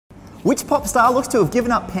Which pop star looks to have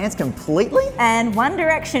given up pants completely? And One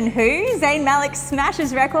Direction who? Zayn Malik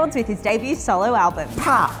smashes records with his debut solo album.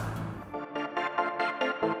 Pa!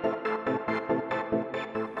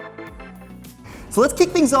 So let's kick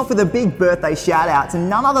things off with a big birthday shout out to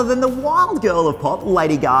none other than the wild girl of pop,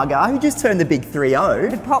 Lady Gaga, who just turned the big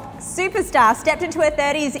 3-0. The pop superstar stepped into her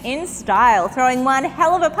 30s in style, throwing one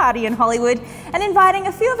hell of a party in Hollywood and inviting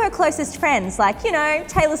a few of her closest friends like, you know,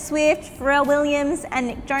 Taylor Swift, Pharrell Williams and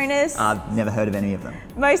Nick Jonas. I've never heard of any of them.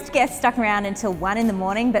 Most guests stuck around until 1 in the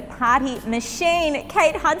morning, but party machine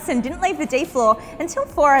Kate Hudson didn't leave the D floor until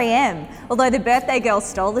 4 a.m. Although the birthday girl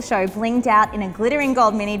stole the show, blinged out in a glittering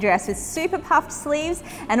gold mini dress with super puffed sleeves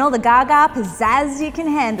and all the Gaga pizzazz you can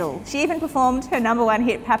handle. She even performed her #1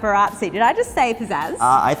 hit Paparazzi. Did I just say pizzazz?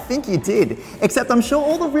 I think you did. Except I'm sure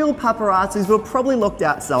all the real paparazzis were probably locked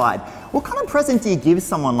outside. What kind of present do you give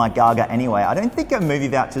someone like Gaga anyway? I don't think her movie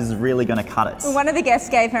voucher is really going to cut it. One of the guests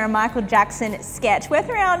gave her a Michael Jackson sketch worth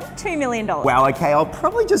around $2 million. Wow, okay, I'll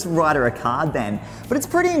probably just write her a card then. But it's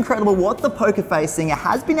pretty incredible what the poker face singer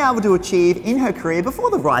has been able to achieve in her career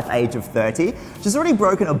before the ripe age of 30. She's already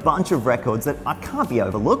broken a bunch of records that can't be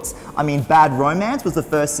overlooked. I mean, Bad Romance was the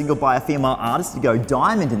first single by a female artist to go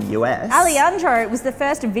diamond in the US. Alejandro was the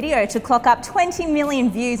first video to clock up 20 million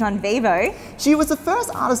views on Vivo. She was the first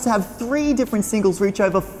artist to have 3 different singles reach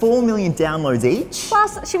over 4 million downloads each.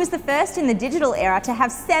 Plus, she was the first in the digital era to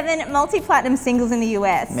have 7 multi-platinum singles in the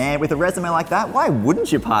US. Man, with a resume like that, why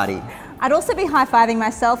wouldn't you party? I'd also be high-fiving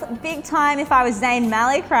myself big time if I was Zayn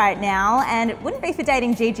Malik right now, and it wouldn't be for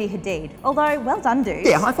dating Gigi Hadid. Although, well done, dude.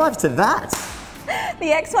 Yeah, high fives to that. The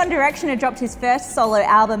One Directioner dropped his first solo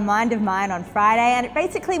album, Mind of Mine, on Friday, and it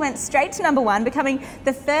basically went straight to #1, becoming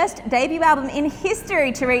the first debut album in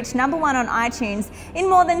history to reach #1 on iTunes in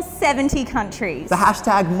more than 70 countries. The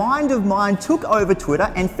hashtag Mind of Mine took over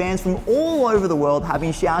Twitter, and fans from all over the world have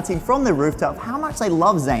been shouting from the rooftop how much they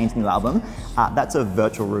love Zayn's new album. That's a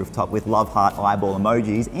virtual rooftop with love heart eyeball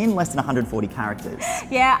emojis in less than 140 characters.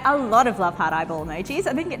 Yeah, a lot of love heart eyeball emojis.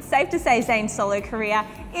 I think it's safe to say Zayn's solo career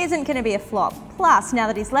isn't going to be a flop. Plus, now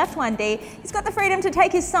that he's left 1D, he's got the freedom to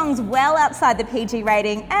take his songs well outside the PG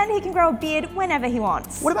rating, and he can grow a beard whenever he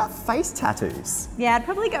wants. What about face tattoos? Yeah, I'd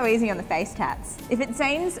probably go easy on the face tats. If it's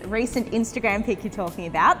Zayn's recent Instagram pic you're talking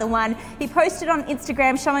about, the one he posted on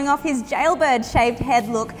Instagram showing off his jailbird shaved head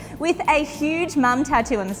look with a huge mum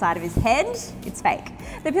tattoo on the side of his head, it's fake.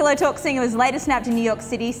 The Pillow Talk singer was later snapped in New York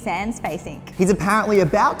City sans face ink. He's apparently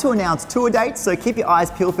about to announce tour dates, so keep your eyes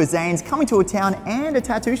peeled for Zayn's coming to a town and a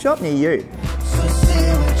tattoo shop near you. So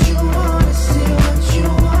say what you wanna, say what you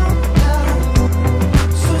want now.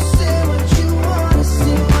 So say what you wanna,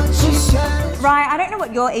 say what you got. Right, I don't know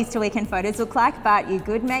what your Easter weekend photos look like, but your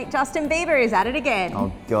good mate Justin Bieber is at it again.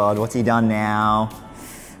 Oh God, what's he done now?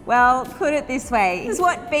 Well, put it this way, this is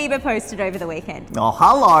what Bieber posted over the weekend. Oh,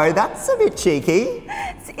 hello, that's a bit cheeky.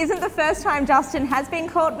 This isn't the first time Justin has been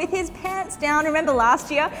caught with his pants down. Remember last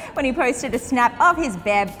year when he posted a snap of his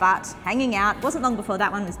bare butt hanging out? Wasn't long before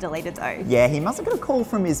that one was deleted though. Yeah, he must have got a call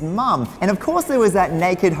from his mum. And of course there was that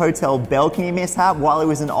naked hotel balcony mishap while he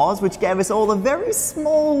was in Oz, which gave us all a very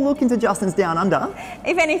small look into Justin's Down Under.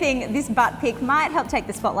 If anything, this butt pic might help take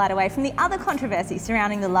the spotlight away from the other controversy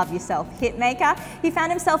surrounding the Love Yourself hitmaker. He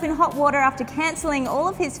found himself in hot water after cancelling all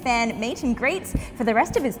of his fan meet and greets for the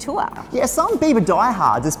rest of his tour. Yeah, some Bieber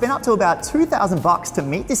diehards have spent up to about $2,000 to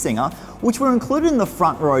meet the singer, which were included in the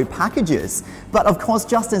front row packages. But of course,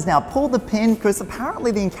 Justin's now pulled the pin because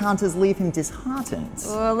apparently the encounters leave him disheartened.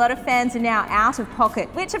 Well, a lot of fans are now out of pocket,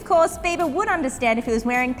 which of course Bieber would understand if he was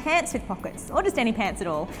wearing pants with pockets, or just any pants at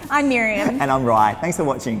all. I'm Miriam. And I'm Rye. Thanks for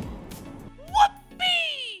watching.